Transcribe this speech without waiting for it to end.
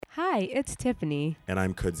Hi, it's Tiffany, And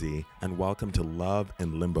I'm Kudzi, and welcome to Love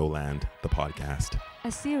in Limbo Land, the podcast.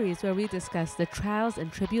 a series where we discuss the trials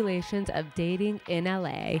and tribulations of dating in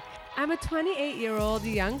LA. I'm a 28-year-old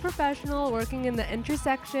young professional working in the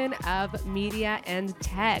intersection of media and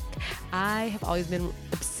tech. I have always been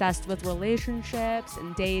obsessed with relationships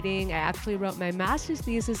and dating. I actually wrote my master's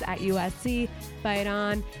thesis at USC, Fight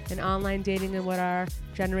On, and online dating and what our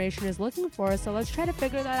generation is looking for. So let's try to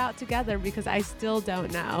figure that out together because I still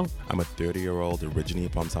don't know. I'm a 30-year-old originally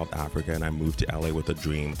from South Africa, and I moved to LA with a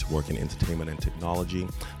dream to work in entertainment and technology,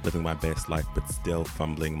 living my best life, but still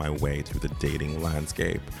fumbling my way through the dating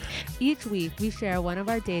landscape. Each week, we share one of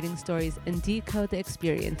our dating stories and decode the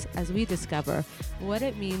experience as we discover what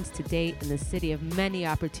it means to date in the city of many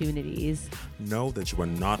opportunities. Know that you are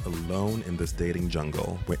not alone in this dating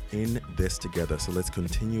jungle. We're in this together, so let's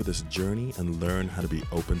continue this journey and learn how to be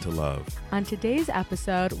open to love. On today's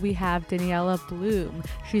episode, we have Daniela Bloom.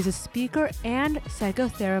 She's a speaker and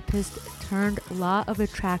psychotherapist turned law of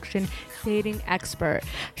attraction dating expert.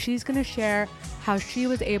 She's going to share how she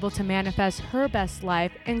was able to manifest her best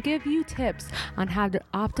life and give you tips on how to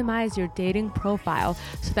optimize your dating profile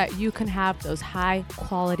so that you can have those high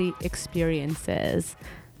quality experiences.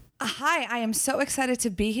 Hi, I am so excited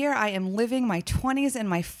to be here. I am living my 20s and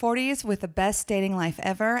my 40s with the best dating life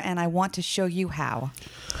ever, and I want to show you how.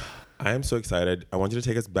 I am so excited. I want you to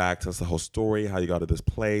take us back, tell us the whole story, how you got to this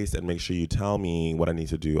place, and make sure you tell me what I need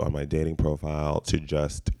to do on my dating profile to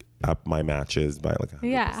just up my matches by like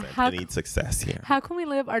 100%. Yeah, I need success here. How can we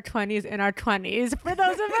live our 20s in our 20s? For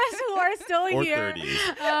those of us who are still Or here,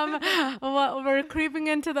 30s. Well, we're creeping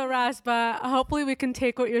into the rest, but hopefully we can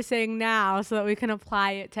take what you're saying now so that we can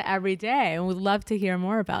apply it to every day. And we'd love to hear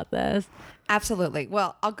more about this. Absolutely.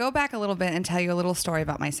 Well, I'll go back a little bit and tell you a little story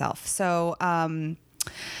about myself. So,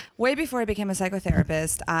 way before I became a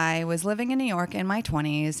psychotherapist, I was living in New York in my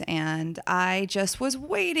 20s, and I just was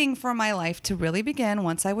waiting for my life to really begin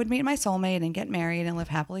once I would meet my soulmate and get married and live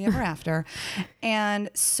happily ever after. And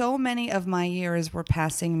so many of my years were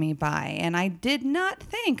passing me by, and I did not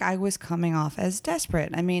think I was coming off as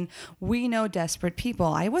desperate. I mean, we know desperate people.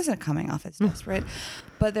 I wasn't coming off as desperate,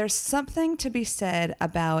 but there's something to be said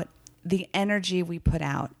about the energy we put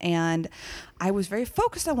out. And I was very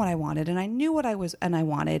focused on what I wanted, and I knew what I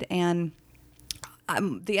wanted. And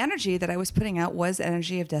the energy that I was putting out was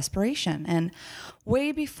energy of desperation. And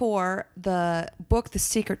way before the book, The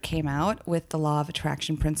Secret, came out with the law of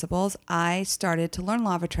attraction principles, I started to learn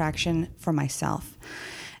law of attraction for myself.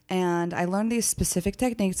 And I learned these specific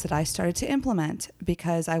techniques that I started to implement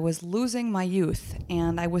because I was losing my youth,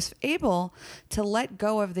 and I was able to let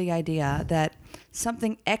go of the idea that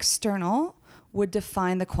something external would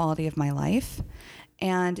define the quality of my life.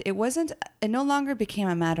 And it no longer became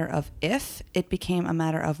a matter of if, it became a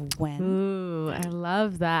matter of when. Ooh, I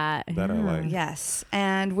love that. That I like. Yes.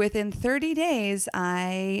 And within 30 days,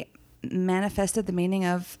 I manifested the meaning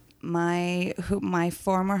of my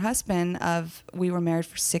former husband. We were married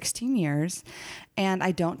for 16 years, and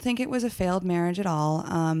I don't think it was a failed marriage at all.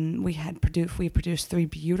 We produced 3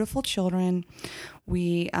 beautiful children.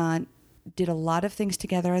 We did a lot of things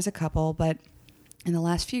together as a couple, but in the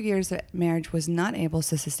last few years, the marriage was not able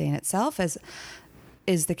to sustain itself, as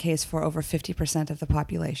is the case for over 50% of the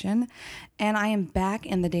population. And I am back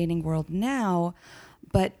in the dating world now,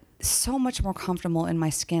 but so much more comfortable in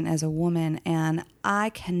my skin as a woman, and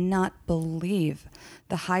I cannot believe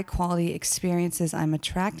the high quality experiences I'm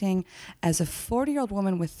attracting as a 40-year-old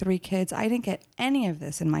woman with 3 kids. I didn't get any of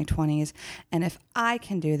this in my 20s, and if I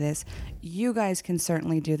can do this, you guys can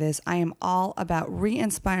certainly do this. I am all about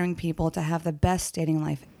re-inspiring people to have the best dating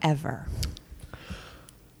life ever.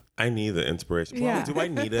 I need the inspiration. Well, Yeah. do I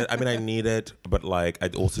need it? I mean, I need it, but like, I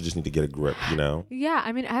also just need to get a grip, you know? Yeah,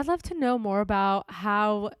 I mean, I'd love to know more about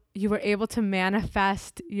how you were able to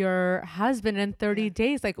manifest your husband in 30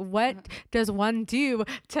 days. Like, what does one do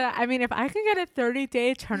I mean, if I can get a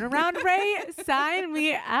 30-day turnaround rate, sign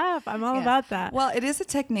me up. I'm all about that. Well, it is a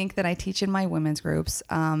technique that I teach in my women's groups.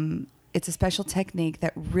 It's a special technique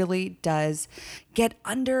that really does get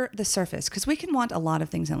under the surface, because we can want a lot of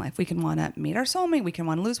things in life. We can want to meet our soulmate. We can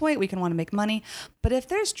want to lose weight. We can want to make money. But if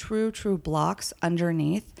there's true blocks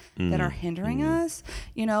underneath that are hindering us,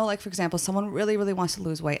 like, for example, someone really, really wants to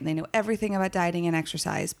lose weight and they know everything about dieting and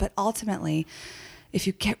exercise, but ultimately, if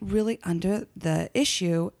you get really under the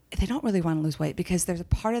issue, they don't really want to lose weight because there's a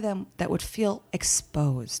part of them that would feel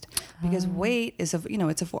exposed, because weight is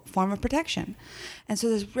it's a form of protection. And so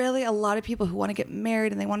there's really a lot of people who want to get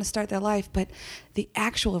married and they want to start their life, but the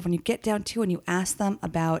actual, when you get down to and you ask them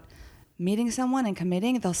about meeting someone and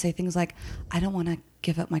committing, they'll say things like, I don't want to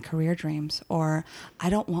give up my career dreams, or I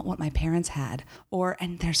don't want what my parents had,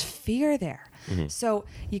 and there's fear there. So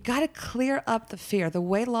you got to clear up the fear. The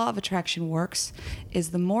way law of attraction works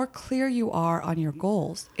is the more clear you are on your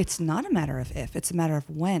goals, it's not a matter of if, it's a matter of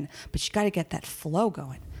when, but you got to get that flow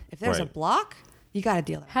going. If there's a Right. block, you got to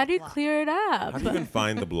deal with it. How do you clear it up? How do you even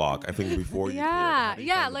find the block? I think before you Yeah, clear it,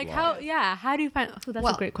 yeah. find the Like block? how do you find? Oh, that's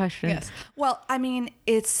a great question. Yes. Well, I mean,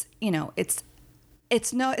 it's not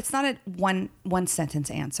a one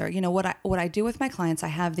sentence answer. You know, what I do with my clients, I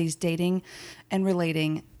have these dating and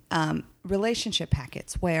relating relationship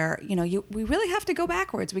packets where, we really have to go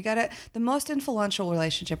backwards. The most influential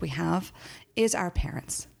relationship we have is our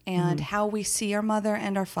parents, and how we see our mother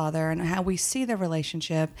and our father and how we see their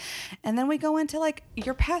relationship. And then we go into like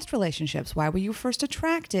your past relationships. Why were you first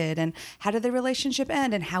attracted, and how did the relationship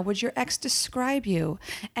end, and how would your ex describe you?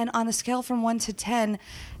 And on a scale from 1 to 10,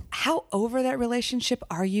 how over that relationship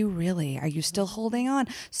are you really? Are you still holding on?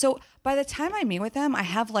 So by the time I meet with them, I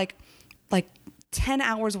have like 10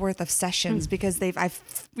 hours worth of sessions because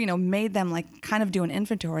I've made them like kind of do an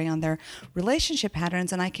inventory on their relationship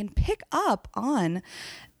patterns, and I can pick up on,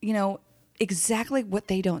 exactly what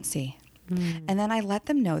they don't see. And then I let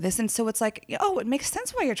them know this. And so it's like, oh, it makes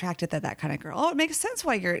sense why you're attracted to that kind of girl. Oh, it makes sense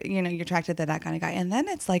why you're attracted to that kind of guy. And then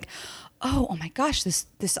it's like, oh my gosh,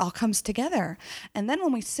 this all comes together. And then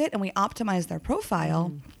when we sit and we optimize their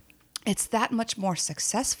profile, it's that much more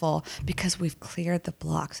successful because we've cleared the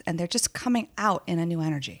blocks and they're just coming out in a new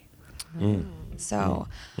energy. So,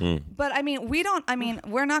 but I mean, we're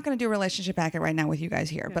not going to do a relationship packet right now with you guys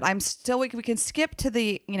here, but we can skip to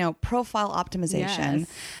the, profile optimization. Yes.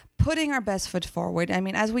 Putting our best foot forward. I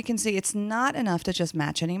mean, as we can see, it's not enough to just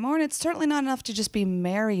match anymore, and it's certainly not enough to just be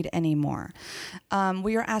married anymore.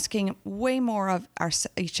 We are asking way more of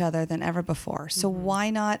each other than ever before. So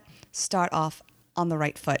why not start off on the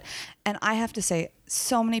right foot? And I have to say,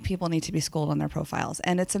 so many people need to be schooled on their profiles,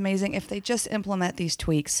 and it's amazing if they just implement these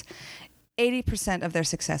tweaks. 80% of their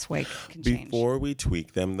success rate can change. Before we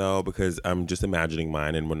tweak them, though, because I'm just imagining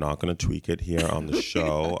mine, and we're not going to tweak it here on the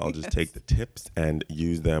show. I'll just take the tips and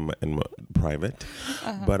use them in private.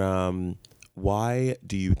 But why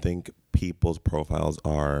do you think people's profiles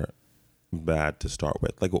are bad to start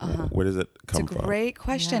with? Like, where does it come from? It's a great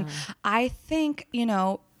question. Yeah. I think,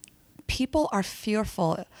 people are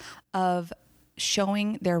fearful of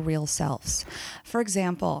showing their real selves. For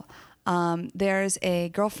example, there's a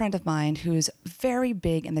girlfriend of mine who's very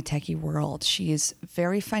big in the techie world. She's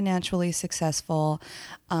very financially successful.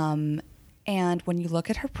 And when you look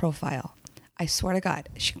at her profile, I swear to God,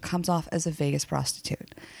 she comes off as a Vegas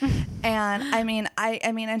prostitute. And I mean,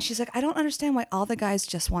 and she's like, I don't understand why all the guys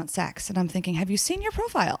just want sex. And I'm thinking, have you seen your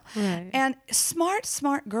profile? Right. And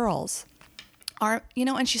smart girls are,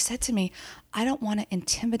 and she said to me, I don't want to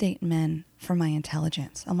intimidate men for my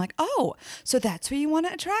intelligence. I'm like, oh, so that's who you want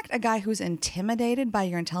to attract? A guy who's intimidated by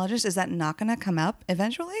your intelligence? Is that not going to come up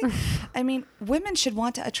eventually? I mean, women should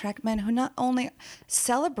want to attract men who not only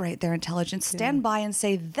celebrate their intelligence, stand by and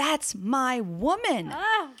say, that's my woman,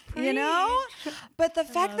 But the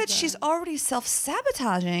fact that she's already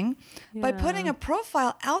self-sabotaging by putting a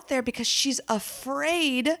profile out there because she's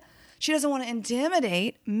afraid, she doesn't want to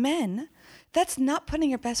intimidate men. That's not putting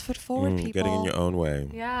your best foot forward, people. Getting in your own way.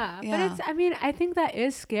 Yeah. Yeah. But I think that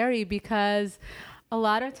is scary because a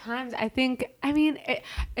lot of times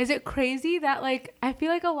is it crazy that I feel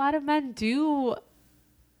like a lot of men do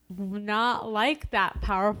not like that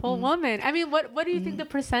powerful woman? I mean, what do you think the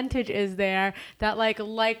percentage is there that like a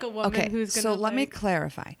woman who's gonna? So let me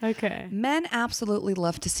clarify. Okay. Men absolutely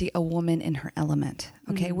love to see a woman in her element.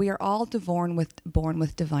 Okay, we are all born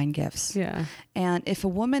with divine gifts. Yeah. And if a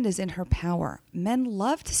woman is in her power, men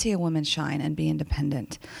love to see a woman shine and be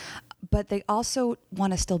independent, but they also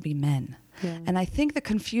want to still be men. Yeah. And I think the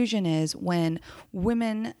confusion is when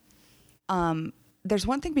women. There's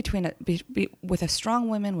one thing between with a strong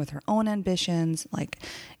woman with her own ambitions, like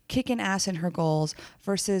kicking ass in her goals,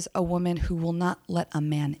 versus a woman who will not let a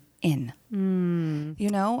man in.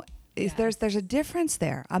 There's a difference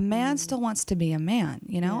there. A man still wants to be a man.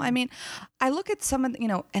 I mean, I look at some of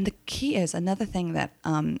and the key is another thing that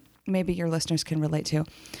maybe your listeners can relate to.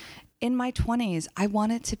 In my 20s, I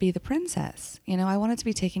wanted to be the princess. I wanted to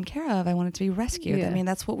be taken care of. I wanted to be rescued. Yeah. I mean,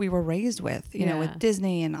 that's what we were raised with. With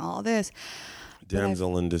Disney and all this.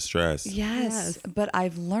 Damsel in distress. Yes, but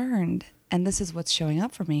I've learned, and this is what's showing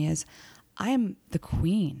up for me, is I am the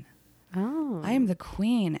queen. Oh. I am the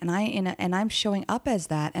queen, and I'm showing up as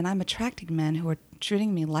that, and I'm attracting men who are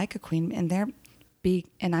treating me like a queen, and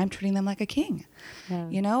and I'm treating them like a king.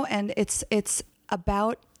 Yeah. And it's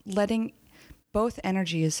about letting both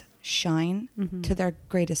energies shine to their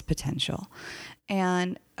greatest potential.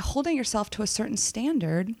 And holding yourself to a certain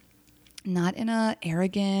standard, not in a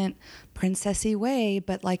arrogant, princessy way,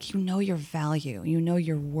 but like, you know your value, you know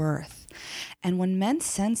your worth. And when men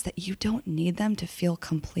sense that you don't need them to feel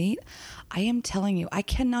complete, I am telling you, I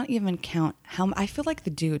cannot even count how I feel like the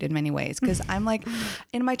dude in many ways, because I'm like,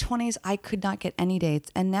 in my 20s, I could not get any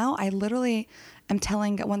dates. And now I literally am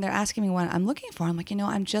telling, when they're asking me what I'm looking for, I'm like,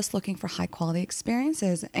 I'm just looking for high quality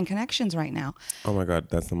experiences and connections right now. Oh my God,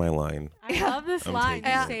 that's my line. I love this line.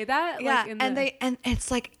 taking You it. say that? Yeah, Like and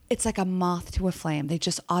it's like a moth to a flame. They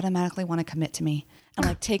just automatically want to commit to me and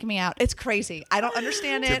like take me out. It's crazy. I don't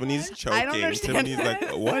understand it. Tiffany's choking. I don't understand Tiffany's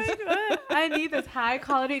like, what? I need this high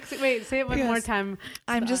quality. Wait, say it one more Yes. time.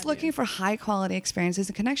 I'm just looking for high quality experiences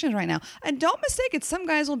and connections right now. And don't mistake it. Some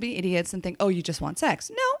guys will be idiots and think, oh, you just want sex.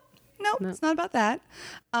 No, it's not about that.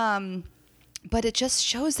 But it just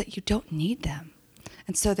shows that you don't need them.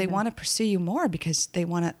 And so they want to pursue you more because they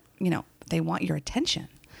want to, they want your attention.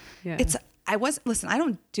 Yeah. Listen, I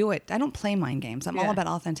don't do it. I don't play mind games. I'm all Yeah. about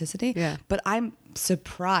authenticity. Yeah. But I'm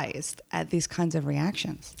surprised at these kinds of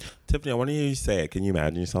reactions. Tiffany, I want to hear you say it. Can you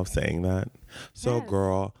imagine yourself saying that? So, Yes.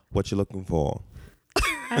 girl, what you looking for?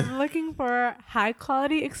 I'm looking for high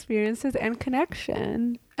quality experiences and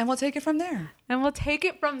connection. And we'll take it from there. And we'll take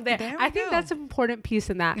it from there. There we I think go. that's an important piece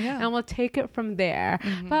in that. Yeah. And we'll take it from there.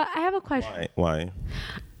 But I have a question. Why?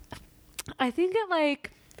 I think it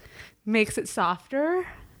like makes it softer.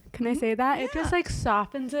 Can I say that? It just Yeah. like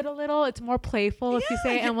softens it a little. It's more playful if you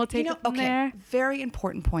say it, and we'll take it from there. Very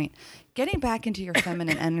important point. Getting back into your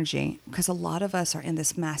feminine energy, because a lot of us are in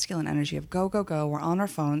this masculine energy of go, go, go. We're on our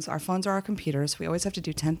phones. Our phones are our computers. We always have to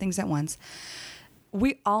do 10 things at once.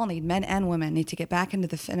 We all need, men and women, need to get back into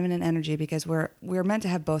the feminine energy because we're meant to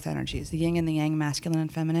have both energies, the yin and the yang, masculine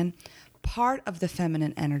and feminine. Part of the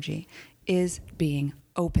feminine energy is being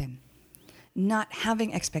open, not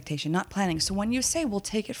having expectation, not planning. So when you say, we'll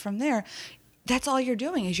take it from there, that's all you're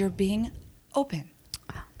doing is you're being open.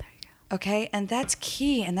 Oh, there you go. Okay. And that's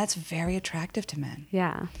key. And that's very attractive to men.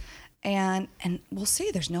 Yeah. And we'll see,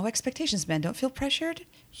 there's no expectations. Men don't feel pressured.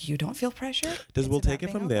 You don't feel pressured. Does It's we'll about take it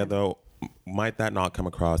being from there, open. though? Might that not come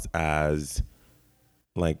across as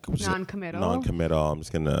like Non-committal? Non-committal. I'm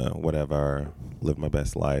just gonna whatever, live my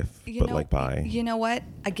best life, You but know- like bye. You know what?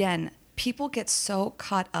 Again, people get so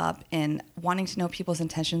caught up in wanting to know people's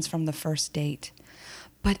intentions from the first date.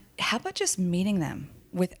 But how about just meeting them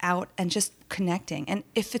without and just connecting? And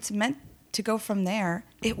if it's meant to go from there,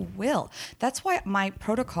 it will. That's why my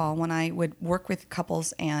protocol when I would work with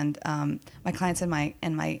couples and my clients and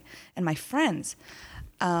my friends.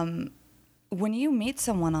 When you meet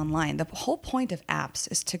someone online, the whole point of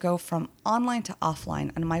apps is to go from online to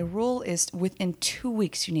offline. And my rule is within 2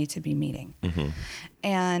 weeks, you need to be meeting.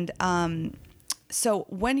 And so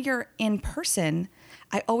when you're in person,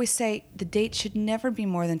 I always say the date should never be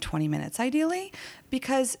more than 20 minutes, ideally,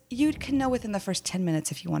 because you can know within the first 10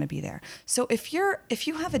 minutes if you want to be there. So if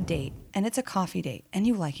you have a date and it's a coffee date and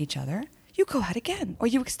you like each other, you go out again or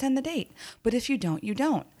you extend the date. But if you don't, you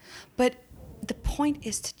don't. But the point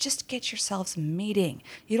is to just get yourselves meeting.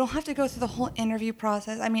 You don't have to go through the whole interview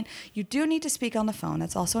process. I mean, you do need to speak on the phone.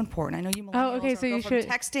 That's also important. I know you millennials okay, so go you from should-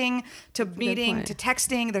 texting to meeting point. to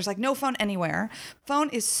texting. There's like no phone anywhere. Phone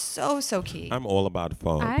is so key. I'm all about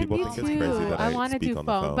phone. I People me think too. it's crazy that I want to speak do on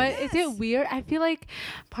phone, the phone. but is it weird? I feel like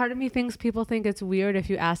part of me thinks people think it's weird if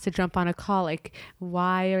you ask to jump on a call. Like,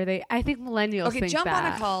 why are they? I think millennials Okay, think jump that.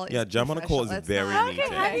 on a call. Yeah, is jump on a call professional. is Let's very not- neat.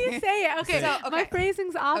 Okay, how do you say it? Okay, So, my okay.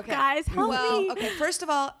 phrasing's off, Okay. guys. Help Well, me. okay, first of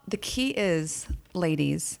all, the key is,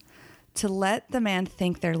 ladies, to let the man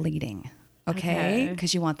think they're leading. Okay? Okay.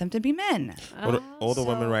 Because you want them to be men. All the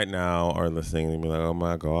women right now are listening and be like, "Oh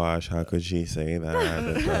my gosh, how could she say that?"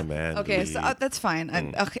 That's a man. Okay, so that's fine.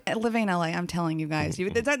 Okay, living in LA, I'm telling you guys,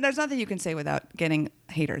 there's nothing you can say without getting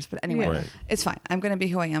haters. But anyway, Yeah. Right. it's fine. I'm going to be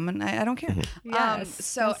who I am, and I don't care. Yes,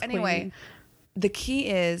 So yes, anyway, queen. the key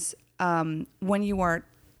is when you are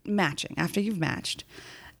matching, after you've matched,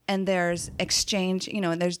 and there's exchange,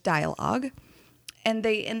 and there's dialogue. And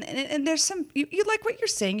there's some you like what you're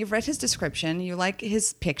saying. You've read his description. You like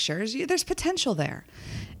his pictures. There's potential there.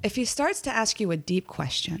 If he starts to ask you a deep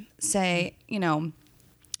question, say,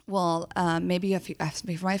 well, maybe if you ask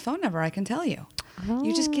me for my phone number, I can tell you.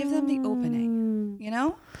 You just give them the opening,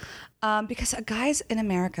 because guys in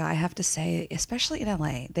America, I have to say, especially in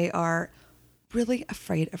LA, they are really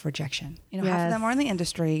afraid of rejection. Half of them Yes. are in the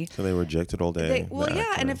industry. So they rejected all day. the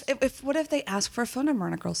And actors. if what if they ask for a phone number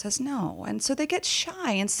and a girl says no, and so they get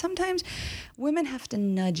shy, and sometimes women have to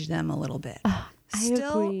nudge them a little bit. I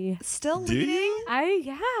agree. Still Do you? leading.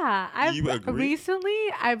 I've You agree? recently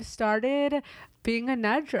I've started being a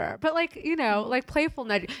nudger, but like, you know, like playful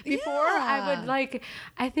nudging. Before I would like,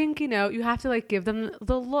 I think, you know, you have to like give them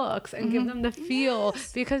the looks and give them the feel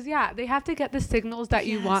because they have to get the signals that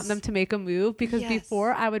you want them to make a move because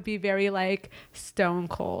before I would be very like stone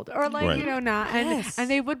cold or like, you know, not, and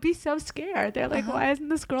they would be so scared. They're like, why isn't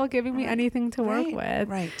this girl giving me anything to work with?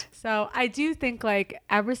 Right. So I do think like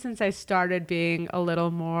ever since I started being a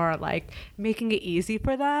little more like making it easy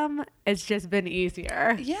for them, it's just been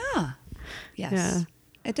easier. Yeah. Yes. Yeah.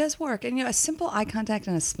 It does work. And, you know, a simple eye contact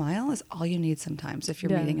and a smile is all you need sometimes if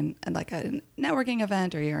you're meeting in like a networking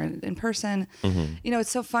event or you're in person. You know,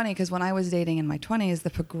 it's so funny because when I was dating in my 20s,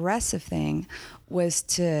 the progressive thing was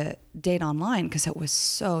to date online because it was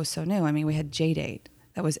so new. I mean, we had J-Date.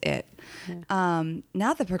 That was it.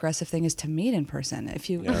 Now the progressive thing is to meet in person. If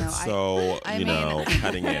you, cutting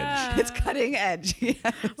edge. It's cutting edge. Yes.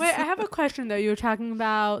 Wait, I have a question though. You were talking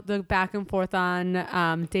about the back and forth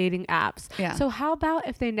on dating apps. Yeah. So how about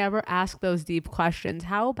if they never ask those deep questions?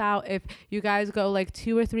 How about if you guys go like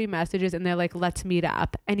 2 or 3 messages and they're like, let's meet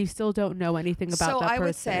up, and you still don't know anything about that person? So I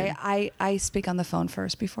would say I speak on the phone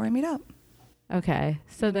first before I meet up. Okay.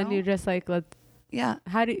 So then you just like, let's. Yeah.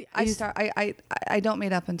 How do you I don't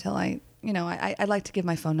meet up until I like to give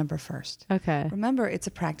my phone number first. Okay. Remember, it's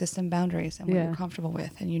a practice in boundaries and what you're comfortable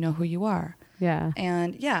with and you know who you are. Yeah.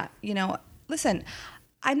 And you know, listen,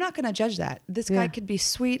 I'm not going to judge that. This guy could be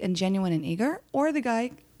sweet and genuine and eager, or the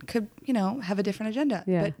guy could, you know, have a different agenda.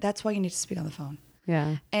 Yeah. But that's why you need to speak on the phone.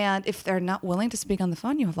 Yeah. And if they're not willing to speak on the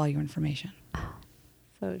phone, you have all your information.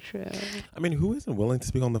 So true. I mean, who isn't willing to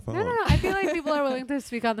speak on the phone? No. I feel like people are willing to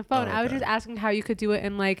speak on the phone. I was just asking how you could do it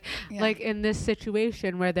in like in this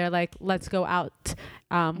situation where they're like, let's go out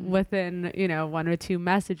within, you know, 1 or 2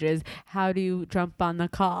 messages. How do you jump on the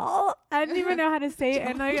call? I didn't even know how to say it.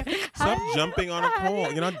 And like, stop jumping on a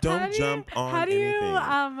call. You know, don't jump on anything.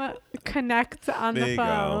 How do you connect on the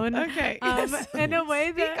phone? Okay. In a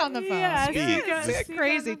way that speak on the phone. Yeah, Speak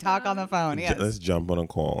crazy talk on the phone. Yes. Let's jump on a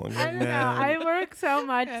call. I don't know. I work so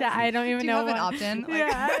much that I don't even know. Do you have an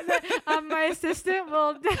opt-in? My assistant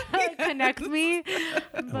will connect me.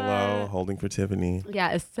 Hello, holding for Tiffany.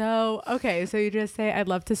 Yeah. So okay. So you just say, I'd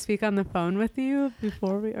love to speak on the phone with you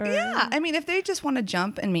before we. Yeah. I mean, if they just want to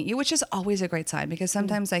jump and meet you, which is always a great sign, because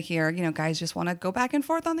sometimes I hear, you know, guys just want to go back and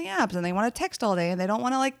forth on the apps and they want to text all day and they don't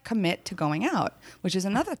want to like commit to going out, which is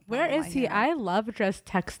another. Where is he? I love just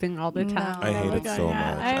texting all the time. I hate it so much.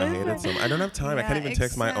 I hate it so much. I don't have time. I can't even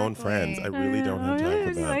text my own friends. I really don't have time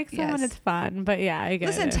for that. Like someone, it's fun, but yeah, I get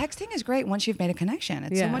Listen, it. texting is great once you've made a connection.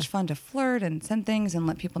 It's so much fun to flirt and send things and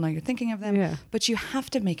let people know you're thinking of them. Yeah. But you have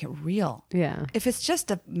to make it real. Yeah. If it's just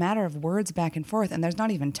a matter of words back and forth and there's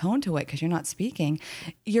not even tone to it because you're not speaking,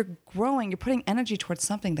 you're growing, you're putting energy towards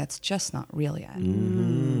something that's just not real yet.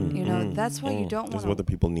 You know, that's why you don't want. This is what the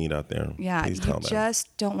people need out there. Yeah, Please tell them.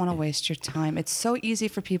 Just don't want to waste your time. It's so easy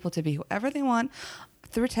for people to be whoever they want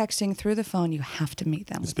through texting, through the phone. You have to meet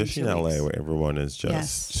them. Especially in LA, where everyone is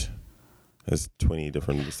just has 20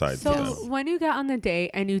 different sides So to them. when you get on the date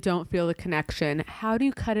and you don't feel the connection, how do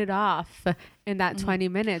you cut it off in that 20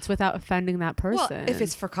 minutes without offending that person? Well, if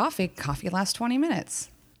it's for coffee lasts 20 minutes.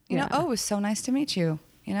 You know, oh, it was so nice to meet you.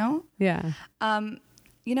 You know? Yeah.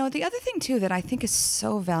 You know, the other thing too that I think is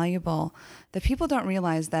so valuable that people don't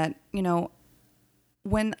realize that, you know,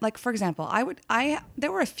 when, like, for example,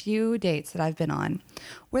 there were a few dates that I've been on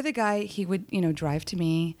where the guy, he would, you know, drive to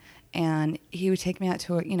me and he would take me out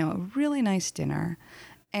to a really nice dinner,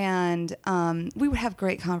 and we would have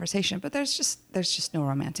great conversation, but there's just no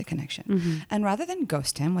romantic connection. And rather than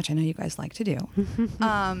ghost him, which I know you guys like to do,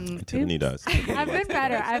 Tiffany does. I've been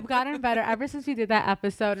better. I've gotten better ever since we did that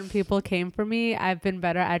episode and people came for me. I've been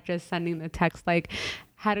better at just sending the text like,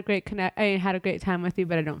 had a great time with you,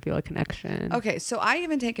 but I don't feel a connection. Okay, so I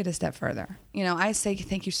even take it a step further. You know, I say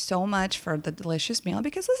thank you so much for the delicious meal,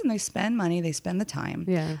 because listen, they spend money, they spend the time.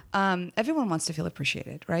 Yeah. Everyone wants to feel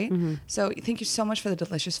appreciated, right? So thank you so much for the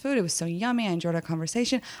delicious food. It was so yummy. I enjoyed our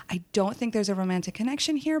conversation. I don't think there's a romantic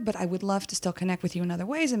connection here, but I would love to still connect with you in other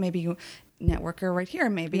ways. And maybe you networker right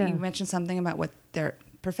here. Maybe you mentioned something about what their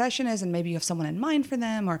profession is, and maybe you have someone in mind for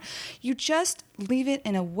them, or you just leave it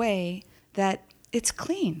in a way that it's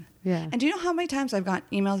clean. Yeah. And do you know how many times I've got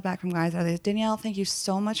emails back from guys that are like, Danielle, thank you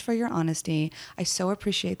so much for your honesty. I so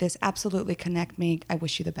appreciate this. Absolutely connect me. I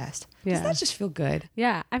wish you the best. Does that just feel good?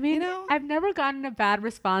 Yeah. I mean, I've never gotten a bad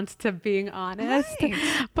response to being honest,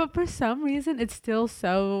 but for some reason it's still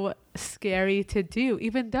so scary to do,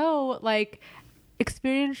 even though like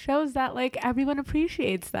experience shows that like everyone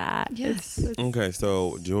appreciates that. Yes. Okay,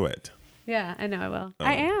 so do it. Yeah, I know I will. Oh.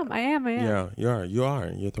 I am. Yeah, you are.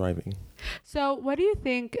 You're thriving. So what do you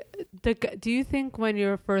think, do you think when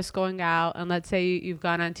you're first going out and let's say you've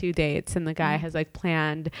gone on 2 dates and the guy has like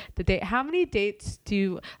planned the date, how many dates do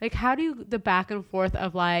you, like how do you, the back and forth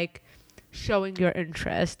of like showing your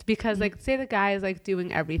interest? Because like say the guy is like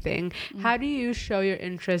doing everything, how do you show your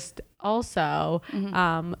interest also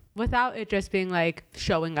without it just being like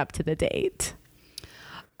showing up to the date?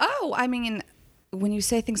 Oh, I mean, when you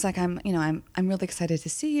say things like I'm really excited to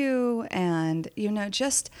see you, and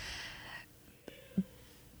just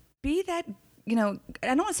be that, I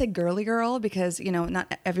don't want to say girly girl because,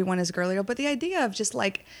 not everyone is girly girl, but the idea of just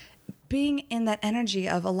like being in that energy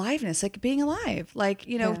of aliveness, like being alive, like,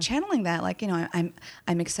 channeling that, like, I'm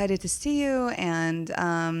excited to see you.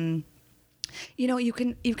 And, you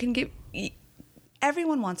can give,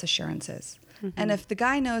 everyone wants assurances. And if the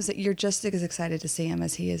guy knows that you're just as excited to see him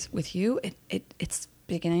as he is with you, it's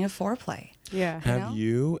beginning of foreplay. Yeah. Have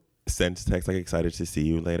you sent text like excited to see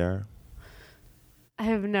you later? I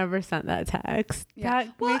have never sent that text. Yeah.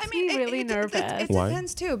 That makes me really nervous. It Why?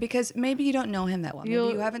 depends too, because maybe you don't know him that well. Maybe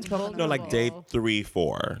you haven't spoken. No, like date 3,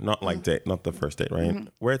 4, not like date, not the first date, right?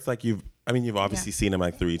 Where it's like you've obviously seen him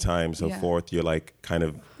like 3 times, so fourth you're like kind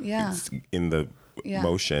of in the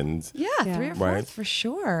motions. Yeah, 3 or 4 right? for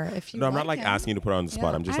sure. If you No, I'm not like him. asking you to put it on the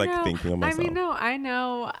spot. I'm just like thinking of myself. I mean, no, I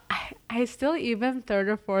know. I still, even 3rd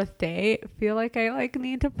or 4th date, feel like I like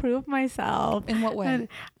need to prove myself. In what way? And,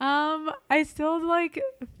 I still like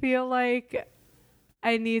feel like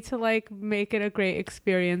I need to like make it a great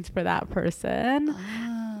experience for that person.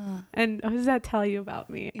 And what does that tell you about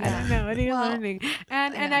me? I don't know. What are you learning?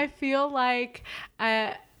 And I feel like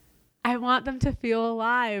I want them to feel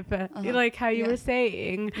alive, like how you were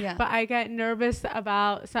saying. Yeah. But I get nervous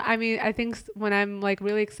about. So I mean, I think when I'm like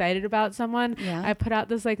really excited about someone, I put out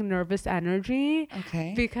this like nervous energy.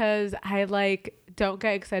 Okay. Because I like don't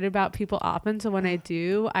get excited about people often. So when I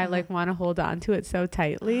do, I like want to hold on to it so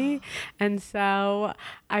tightly, and so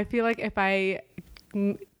I feel like if I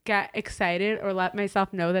get excited or let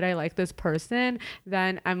myself know that I like this person,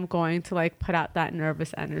 then I'm going to like put out that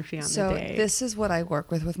nervous energy on the date. So this is what I work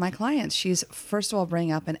with my clients. She's first of all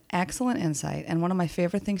bringing up an excellent insight. And one of my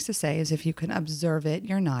favorite things to say is if you can observe it,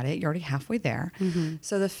 you're not it. You're already halfway there.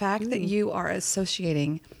 So the fact that you are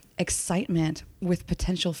associating excitement with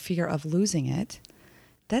potential fear of losing it,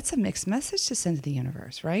 that's a mixed message to send to the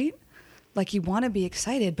universe, right? Like you want to be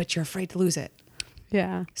excited, but you're afraid to lose it.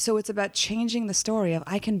 Yeah. So it's about changing the story of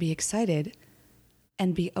I can be excited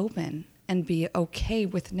and be open and be okay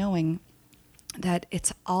with knowing that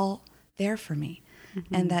it's all there for me.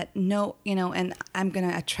 And that and I'm going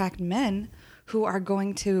to attract men who are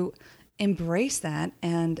going to embrace that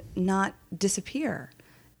and not disappear,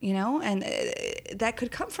 and that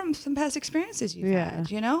could come from some past experiences you've had,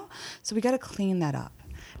 So we got to clean that up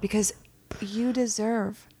because you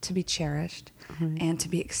deserve to be cherished and to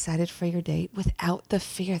be excited for your date without the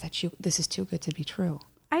fear that this is too good to be true.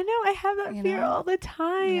 I know I have that fear all the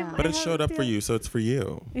time. Yeah. But it showed up for you, so it's for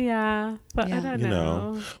you. Yeah, but I don't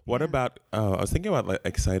know. What about? I was thinking about like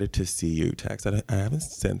excited to see you text. I haven't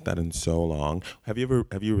sent that in so long. Have you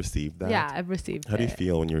received that? Yeah, I've received it. How do you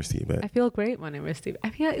feel when you receive it? I feel great when I receive it.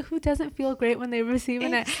 I feel like who doesn't feel great when they receive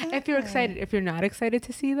it? If you're excited, if you're not excited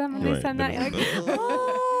to see them and they send that, you're like,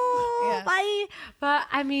 oh, bye. But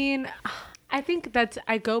I mean, I think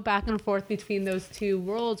I go back and forth between those two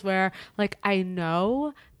worlds where like I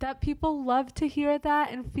know that people love to hear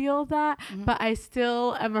that and feel that, but I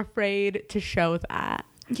still am afraid to show that.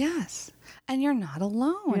 Yes. And you're not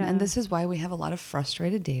alone. Yeah. And this is why we have a lot of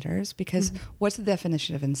frustrated daters because what's the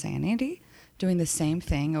definition of insanity? Doing the same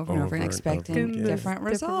thing over and over and expecting different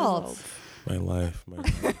results. My life.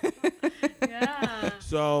 Yeah.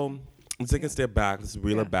 So let's take a step back. Let's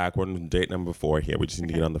reel it back. We're on date number 4 here. We just need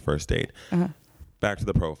to get on the first date. Back to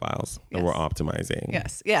the profiles that we're optimizing.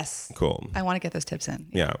 Yes. Cool. I want to get those tips in.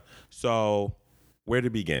 Yeah. So where to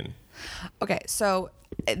begin? Okay. So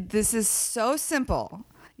this is so simple.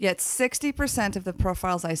 Yet 60% of the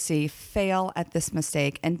profiles I see fail at this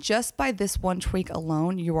mistake. And just by this one tweak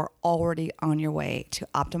alone, you are already on your way to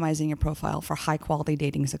optimizing your profile for high quality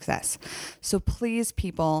dating success. So please,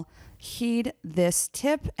 people, heed this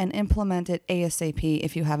tip and implement it ASAP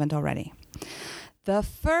if you haven't already. The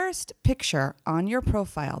first picture on your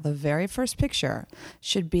profile, the very first picture,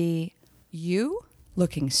 should be you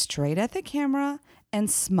looking straight at the camera and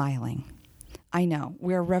smiling. I know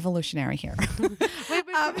we're revolutionary here. Wait,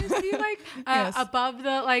 but should it be like Yes. above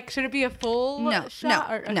the like? Should it be a full No, shot?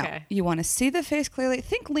 no, Or, okay. no. You want to see the face clearly.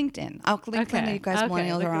 Think LinkedIn. I'll link Okay, you guys okay,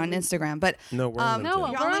 millennials look are at on LinkedIn. Instagram, but No, we're on No,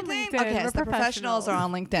 LinkedIn. you're we're on on LinkedIn. LinkedIn. Okay, We're so the professionals professionals. are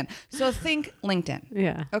on LinkedIn. So think LinkedIn.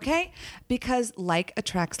 Yeah. Okay? Because like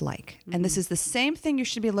attracts like. And this is the same thing you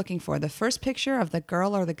should be looking for. The first picture of the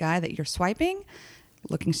girl or the guy that you're swiping,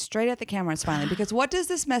 looking straight at the camera and smiling. Because what does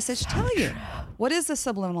this message tell you? What is the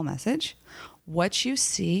subliminal message? What you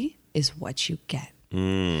see is what you get.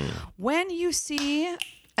 When you see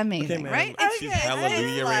amazing, Okay, man. right? She's Okay,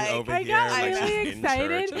 hallelujah like- over I here. got Like really she's in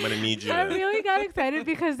excited. church. I'm gonna need you I to. really got excited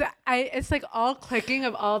because it's like all clicking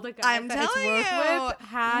of all the guys I'm that it's telling worked you. with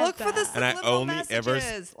had Look for the that. And I subliminal only ever.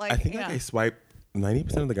 messages. I think like I swipe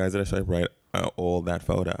 90% of the guys that I swipe right all that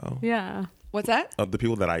photo. Yeah. What's that? Of the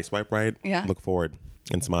people that I swipe right, Yeah. look forward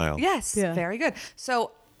and smile. Yes, Yeah. very good.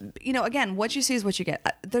 So, again, what you see is what you get.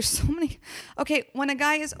 There's so many. Okay, when a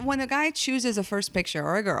guy chooses a first picture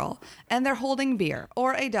or a girl, and they're holding beer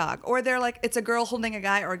or a dog, or they're like it's a girl holding a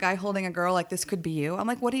guy or a guy holding a girl, like this could be you. I'm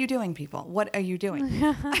like, what are you doing, people? What are you doing?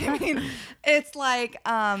 I mean, it's like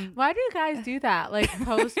Why do guys do that? Like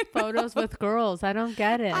post photos with girls? I don't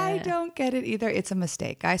get it. I don't get it either. It's a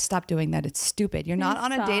mistake. Guys, stop doing that. It's stupid. You're not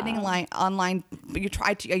on a dating Stop. line online. Are you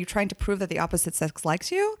trying to prove that the opposite sex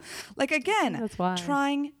likes you? Like again, That's why.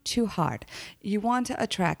 trying too hard. You want to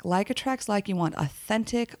attract like attracts like. You want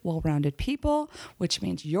authentic, well-rounded people, which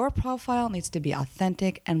means your profile needs to be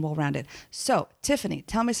authentic and well-rounded. So, Tiffany,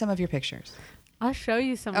 tell me some of your pictures. I'll show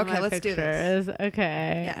you some of Okay, my let's do this. pictures.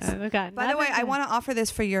 Okay. Yes. Okay. By the way, I want to offer this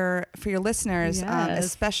for your listeners, Yes.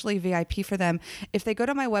 especially VIP for them. If they go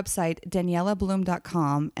to my website,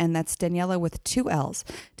 DanielaBloom.com, and that's Daniela with 2 L's,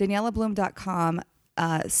 DanielaBloom.com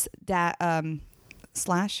 //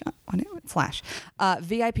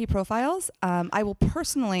 VIP profiles. I will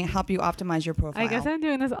personally help you optimize your profile. I guess I'm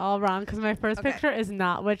doing this all wrong because my first Okay. picture is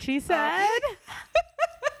not what she said.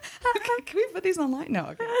 Okay, can we put these online? No,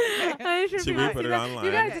 okay. I should Should be- we put it you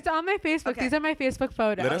online? guys, it's on my Facebook. Okay. These are my Facebook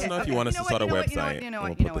photos. Let us know if you want us to start a website. You know and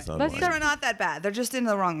what? we'll put this online. Let's These are not that bad. They're just in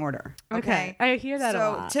the wrong order. Okay. I hear that a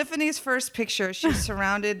So lot. Tiffany's first picture, she's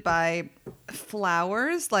surrounded by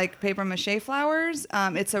flowers, like paper mache flowers.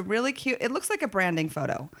 It's a really cute. It looks like a branding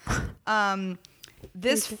photo.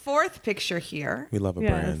 This fourth picture here. We love a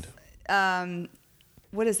Yes. brand.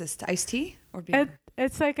 What is this? Iced tea or beer?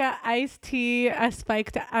 It's like a iced tea, a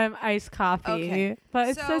spiked iced coffee. Okay. But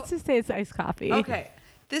it's, So- let's just say it's iced coffee. Okay.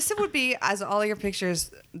 This would be, as all your pictures,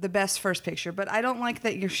 the best first picture. But I don't like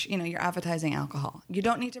that you're advertising alcohol. You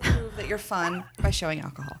don't need to prove that you're fun by showing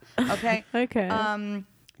alcohol. Okay. Okay.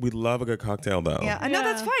 We love a good cocktail though. Yeah. No,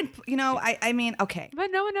 that's Yeah. fine. I mean, okay. But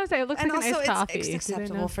no one knows that. It looks And like an also, iced coffee. it's Do they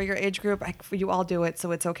acceptable know? for your age group. You all do it,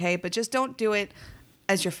 so it's okay. But just don't do it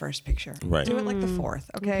as your first picture. Right. Do it like the fourth.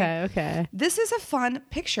 Okay. Okay. This is a fun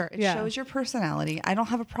picture. It Yeah. shows your personality. I don't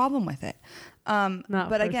have a problem with it. Not But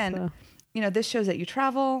first, again, though. this shows that you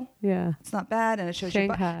travel. Yeah. It's not bad, and it shows your.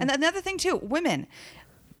 Shanghai. And another thing too, women.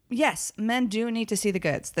 Yes, men do need to see the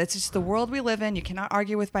goods. That's just the world we live in. You cannot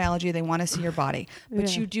argue with biology. They want to see your body,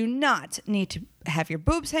 but Yeah. you do not need to have your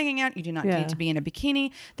boobs hanging out. You do not Yeah. need to be in a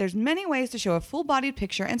bikini. There's many ways to show a full-bodied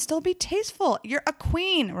picture and still be tasteful. You're a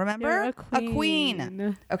queen, remember? You're a queen.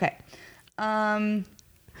 queen. Okay.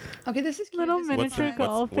 Okay, this is cute. Little This is miniature what fun.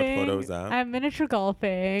 golfing. photo is that? I'm miniature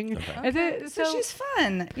golfing. Okay. Is it So she's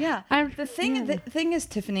fun. Yeah. The thing is,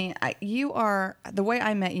 Tiffany, you are the way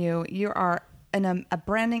I met you. You are a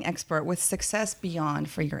branding expert with success beyond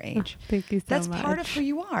for your age. Thank you so That's much. part of who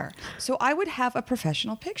you are. So I would have a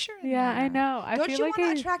professional picture. in Yeah, there. I know. I Don't feel you like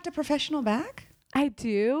want to attract a professional back? I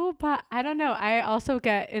do, but I don't know. I also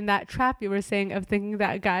get in that trap you were saying of thinking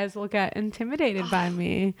that guys will get intimidated by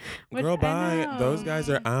me. which Girl, I bye. know. Those guys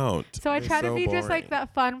are out. So I They're try to be just like boring.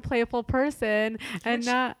 that fun, playful person and Which-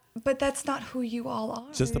 not. But that's not who you all are.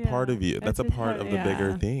 It's just a part Yeah. of you. That's a It's a part part- of the bigger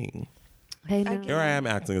yeah. thing. I know. Here I am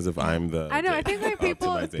acting as if I'm the. I know. I think like people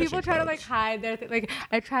optimization try to like coach. hide their like.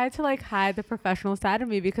 I try to like hide the professional side of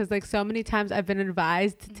me because like so many times I've been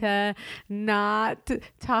advised to not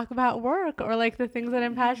talk about work or like the things that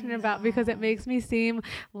I'm passionate about because it makes me seem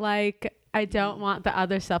like I don't want the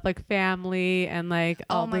other stuff like family and like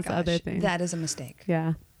all Oh my those other gosh, things. that is a mistake.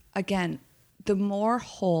 Yeah. Again, the more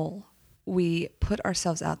whole we put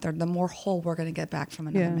ourselves out there, the more whole we're going to get back from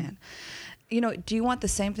another Yeah. man. Do you want the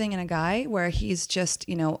same thing in a guy where he's just,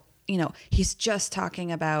 he's just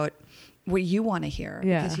talking about what you want to hear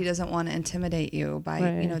Yeah. because he doesn't want to intimidate you by,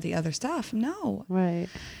 Right. the other stuff? No. Right.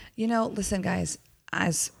 Listen, guys,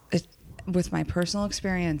 with my personal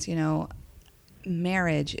experience,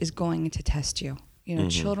 marriage is going to test you. You know,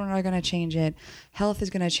 children are going to change it. Health is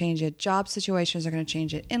going to change it. Job situations are going to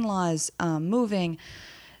change it. In-laws, moving.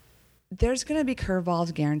 There's going to be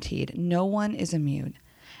curveballs guaranteed. No one is immune.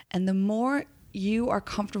 And the more you are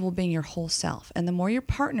comfortable being your whole self, and the more your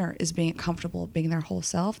partner is being comfortable being their whole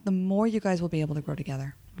self, the more you guys will be able to grow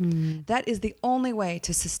together. That is the only way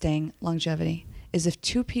to sustain longevity, is if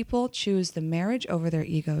two people choose the marriage over their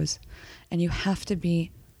egos. And you have to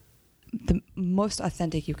be the most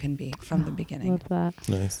authentic you can be from the beginning. Love that.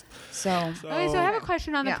 Nice. So Okay, so I have a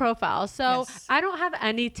question on the Yeah. profile. So Yes. I don't have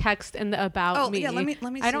any text in the about me. Yeah, let me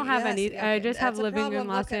see. I don't have Yes, any. okay, I just have that's a living in problem.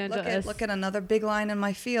 Los Look at- Angeles. Look at another big line in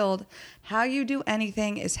my field. How you do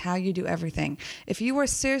anything is how you do everything. If you are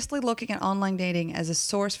seriously looking at online dating as a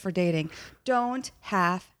source for dating, don't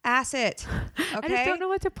half-ass it. Okay? I just don't know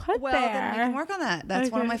what to put well, there. then we can work on that. That's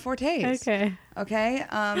one of Okay. my fortes. Okay. Okay.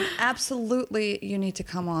 Absolutely, you need to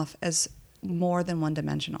come off as more than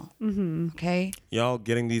one-dimensional. Okay. Y'all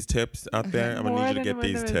getting these tips out there? I'm gonna More need you to than get one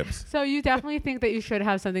these dimension. tips. So you definitely think that you should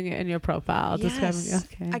have something in your profile describing. Yes.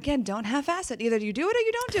 Okay. Again, don't half-ass it. Either you do it or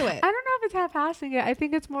you don't do it. I don't know if it's half-assing it. I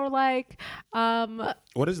think it's more like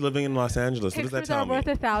What is living in Los Angeles? What does that pictures tell are me? worth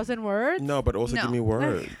 1,000 words. No, but also No. give me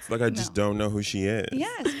words. Like I just No. don't know who she is.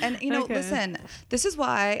 Yes, and you know, Okay. listen, this is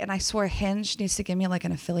why, and I swear Hinge needs to give me like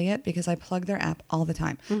an affiliate because I plug their app all the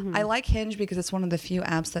time. I like Hinge because it's one of the few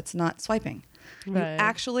apps that's not swiping. You Right.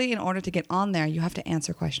 actually, in order to get on there, you have to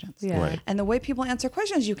answer questions. Yeah. Right. And the way people answer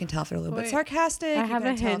questions, you can tell if they're a little bit Wait, sarcastic. I you have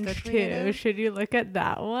can a tell if they're Hinge too. creative. Should you look at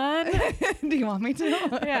that one? Do you want me to?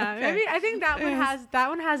 Yeah, Okay. maybe I think that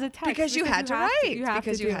one has a text Because you had to have write. you have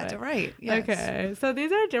Because to you do had it. to write. Yes. Okay, so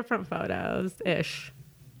these are different photos ish.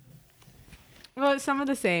 Well, some are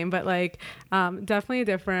the same, but like definitely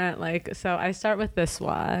different. Like, so I start with this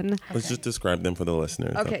one. Let's just describe them for the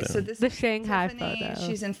listeners. out Okay, there. so this The is Shanghai Tiffany. photo.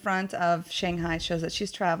 She's in front of Shanghai, shows that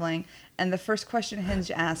she's traveling. And the first question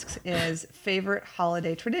Hinge asks is favorite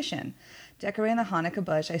holiday tradition. Decorating the Hanukkah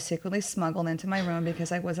bush, I secretly smuggled into my room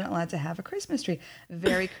because I wasn't allowed to have a Christmas tree.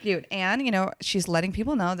 Very cute. And, you know, she's letting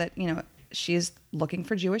people know that, you know, she's looking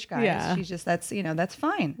for Jewish guys. Yeah. She's just, that's, you know, that's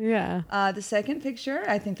fine. Yeah. The second picture,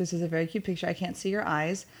 I think this is a very cute picture. I can't see your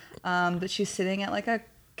eyes. But she's sitting at like a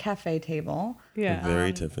cafe table. Yeah.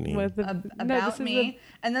 Very Tiffany. With the, no, About this is me.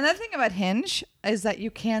 And then the thing about Hinge is that you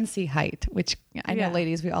can see height, which I know, Yeah.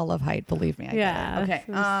 ladies, we all love height. Believe me. I get Yeah, it. Okay.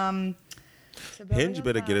 so So Hinge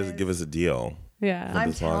better give us a deal. yeah. I'm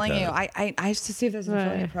this telling you, podcast. I used to see if there's an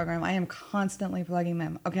affiliate Right. program. I am constantly plugging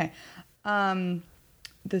them. Okay.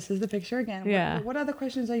 This is the picture again. Yeah. What other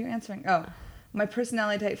questions are you answering? Oh, my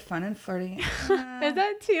personality type, fun and flirty. Is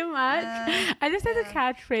that too much? I just had a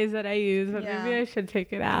catchphrase that I use, but Yeah. maybe I should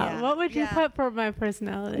take it out. Yeah. What would you Yeah. put for my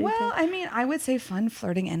personality? Well, I mean, I would say fun,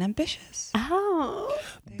 flirting, and ambitious. Oh,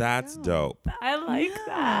 That's dope. I like Yeah,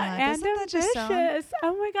 that. And doesn't that just sound- ambitious.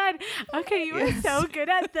 Oh my God. Okay, you are so good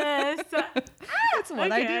at this. That's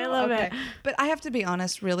what I do. Okay, I love it. But I have to be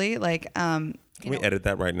honest, really, like, Can we edit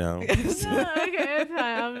that right now? No, okay, it's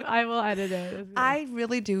fine. I will edit it. It's good. I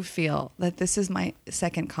really do feel that this is my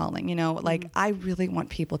second calling. You know, like I really want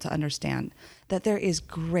people to understand that there is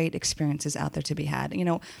great experiences out there to be had. You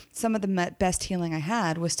know, some of the best healing I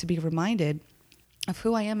had was to be reminded of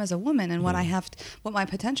who I am as a woman and what I have, what my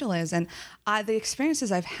potential is. And the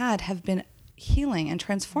experiences I've had have been healing and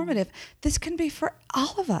transformative. This can be for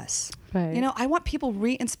all of us. Right. You know, I want people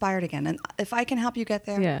re-inspired again. And if I can help you get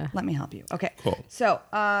there, Yeah. let me help you. Okay. Cool. So,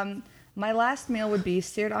 my last meal would be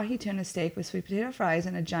seared ahi tuna steak with sweet potato fries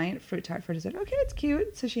and a giant fruit tart for dessert. Okay, it's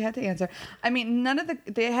cute. So she had to answer. I mean,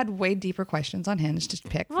 they had way deeper questions on Hinge to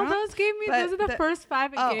pick well, from. those gave me. but Those are the first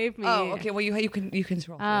 5 it gave me. Oh, okay. Well, you can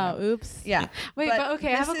scroll. through Oh, them. oops. Yeah. Wait, but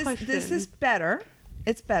okay, I have a question. This is better.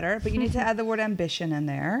 It's better, but you need to add the word ambition in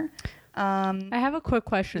there. I have a quick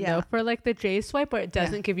question Yeah. though. For like the J swipe where it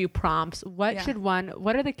doesn't give you prompts, what Yeah.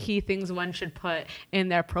 what are the key things one should put in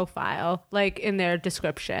their profile, like in their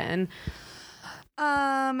description?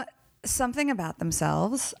 Something about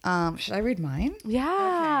themselves. Should I read mine?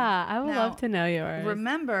 Yeah, I would Now, love to know yours.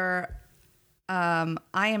 Remember, I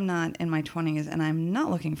am not in my 20s and I'm not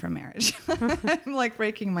looking for marriage. I'm like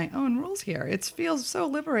breaking my own rules here. It feels so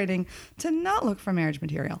liberating to not look for marriage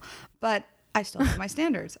material, but I still have my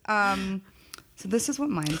standards. So this is what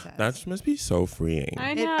mine says. That must be so freeing.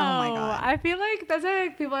 I know. oh my God. I feel like that's why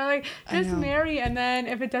like, people are like, just know. marry, and then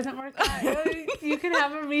if it doesn't work out, you can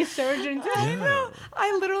have a resurgence.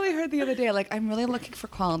 I literally heard the other day, like, I'm really looking for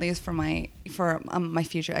qualities for my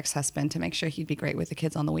future ex-husband to make sure he'd be great with the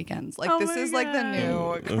kids on the weekends. Like, Oh this my is like the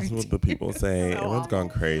God. new. That's what the people say. Everyone's gone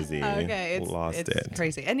crazy. Okay, Lost it's it.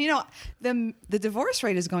 crazy. And you know, the divorce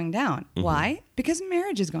rate is going down. Mm-hmm. Why? Because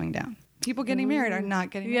marriage is going down. People getting married are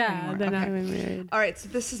not getting married anymore. they're not getting married. All right, so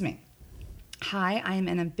this is me. Hi, I am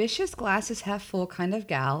an ambitious, glasses half full kind of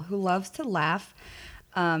gal who loves to laugh,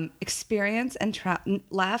 experience and try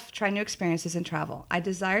new experiences and travel. I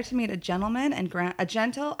desire to meet a gentleman and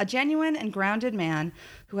a genuine and grounded man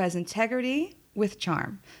who has integrity with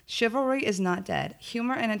charm. Chivalry is not dead.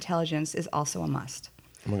 Humor and intelligence is also a must.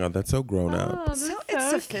 Oh my God, that's so grown up. Oh, So that's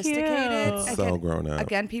it's so sophisticated. cute. So grown up.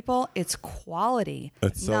 Again, people, it's quality.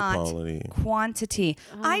 It's so not quality. quantity.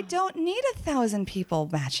 I don't need 1,000 people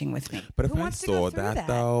matching with me. But Who if I wants to go saw through that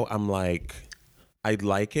though, I'm like, I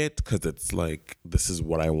like it because it's like, this is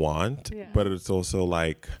what I want. Yeah. But it's also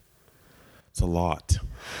like, it's a lot.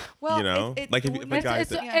 Well, you know? Like if a guy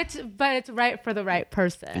said, But it's right for the right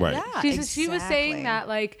person. Right. Yeah, She was saying exactly. that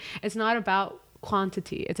like it's not about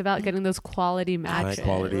quantity. It's about getting those quality matches. high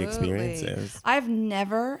quality Absolutely. experiences. I've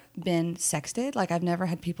never been sexted. Like I've never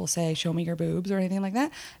had people say, "Show me your boobs" or anything like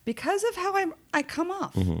that, because of how I come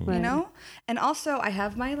off. You Right. know. And also, I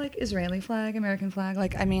have my like Israeli flag, American flag.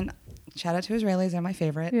 Like I mean, shout out to Israelis; they're my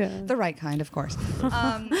favorite. Yeah. The right kind, of course.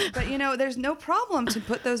 But you know, there's no problem to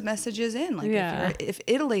put those messages in. Like Yeah. if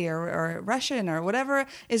Italy or Russian or whatever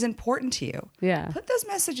is important to you, Yeah. put those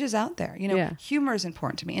messages out there. You know, Yeah. humor is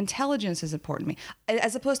important to me. Intelligence is important to me.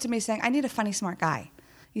 As opposed to me saying, I need a funny, smart guy.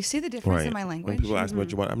 You see the difference Right. in my When language? people ask me what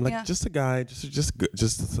you want, I'm like, Yeah. just a guy, just good,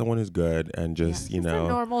 just someone who's good and just, you Just a know.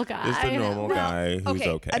 normal guy. Just a normal Well, guy who's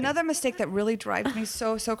okay. Another mistake that really drives me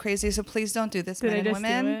so crazy. So please don't do this, Did I men and just do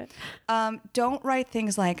women. it? Don't write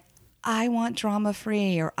things like, I want drama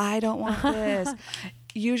free or I don't want this.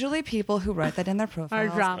 Usually people who write that in their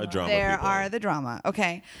profiles, drama. A drama there people. are the drama.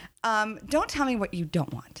 Okay. Don't tell me what you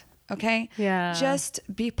don't want. Okay. Yeah. Just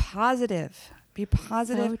be positive. Be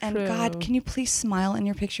positive. So And true. God, can you please smile in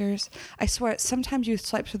your pictures? I swear, sometimes you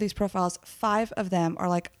swipe through these profiles, 5 of them are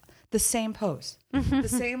like the same pose, the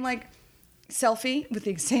same like selfie with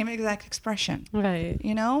the same exact expression. Right.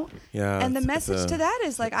 You know? Yeah, And the it's message a to that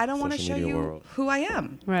is like, I don't want to social show media you world. who I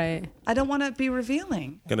am. Right. I don't want to be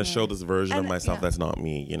revealing. Gonna show this version of And, myself yeah. that's not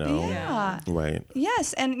me, you know? Yeah. Right.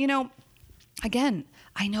 Yes. And, you know, again,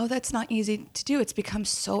 I know that's not easy to do. It's become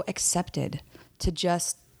so accepted to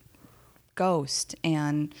just ghost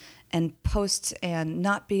and post and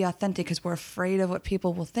not be authentic because we're afraid of what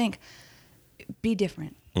people will think. Be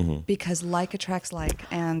different because like attracts like.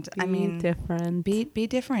 And I mean, different. be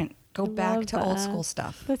different. Go back Love to old that. school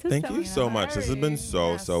stuff. This is Thank you so much. This has been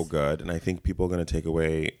inspiring. so good. And I think people are going to take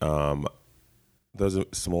away those are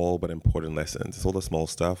small but important lessons. It's all the small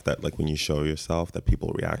stuff that like when you show yourself that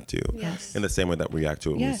people react to. Yes. In the same way that we react to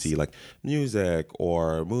it when we Yes. see like music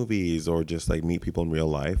or movies or just like meet people in real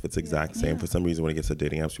life. It's the exact same. For some reason when it gets to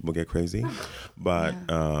dating apps, people get crazy. But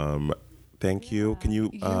thank you. Can you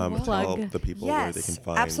tell Plug. the people where they can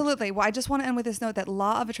find absolutely. Well, I just want to end with this note that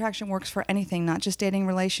law of attraction works for anything, not just dating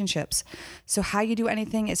relationships. So how you do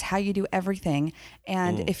anything is how you do everything.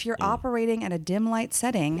 And if you're operating at a dim light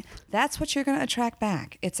setting, that's what you're going to attract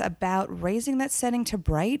back. It's about raising that setting to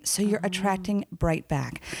bright so you're attracting bright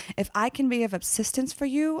back. If I can be of assistance for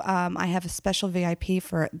you, I have a special VIP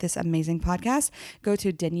for this amazing podcast. Go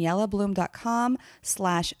to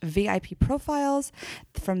daniellabloom.com/VIP profiles.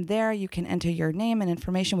 From there, you can enter your name and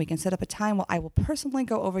information. We can set up a time where I will personally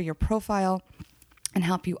go over your profile and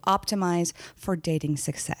help you optimize for dating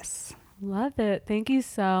success. Love it. Thank you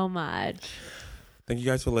so much. Thank you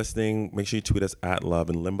guys for listening. Make sure you tweet us at Love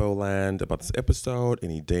in Limbo Land about this episode,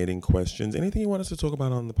 any dating questions, anything you want us to talk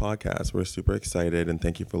about on the podcast. We're super excited and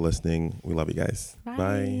thank you for listening. We love you guys.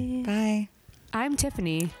 Bye. Bye. I'm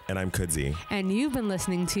Tiffany, And I'm Kudzi. and you've been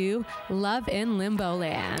listening to Love in Limbo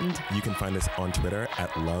Land. You can find us on Twitter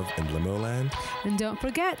at Love in Limbo Land. And don't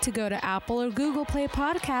forget to go to Apple or Google Play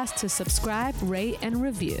Podcasts to subscribe, rate, and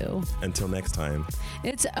review. Until next time,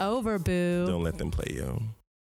 It's over, boo. don't let them play you.